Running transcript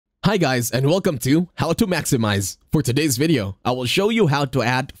Hi guys, and welcome to How to Maximize. For today's video, I will show you how to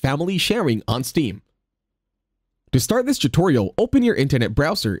add family sharing on Steam. To start this tutorial, open your internet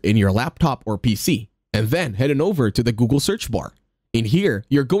browser in your laptop or PC, and then head on over to the Google search bar. In here,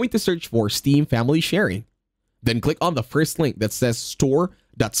 you're going to search for Steam Family Sharing. Then click on the first link that says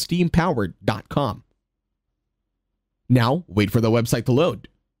store.steampowered.com. Now, wait for the website to load.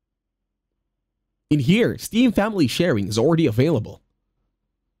 In here, Steam Family Sharing is already available.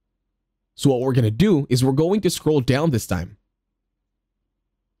 So what we're going to do is we're going to scroll down this time.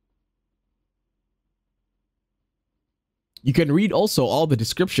 You can read also all the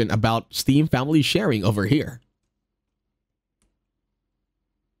description about Steam Family Sharing over here.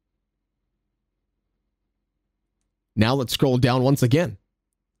 Now let's scroll down once again.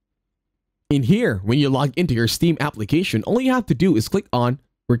 In here, when you log into your Steam application, all you have to do is click on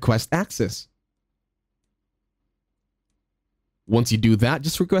Request Access. Once you do that,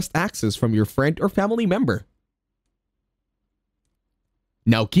 just request access from your friend or family member.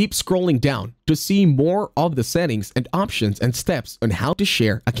 Now keep scrolling down to see more of the settings and options and steps on how to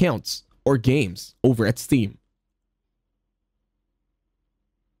share accounts or games over at Steam.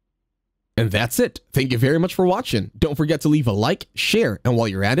 And that's it. Thank you very much for watching. Don't forget to leave a like, share, and while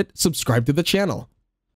you're at it, subscribe to the channel.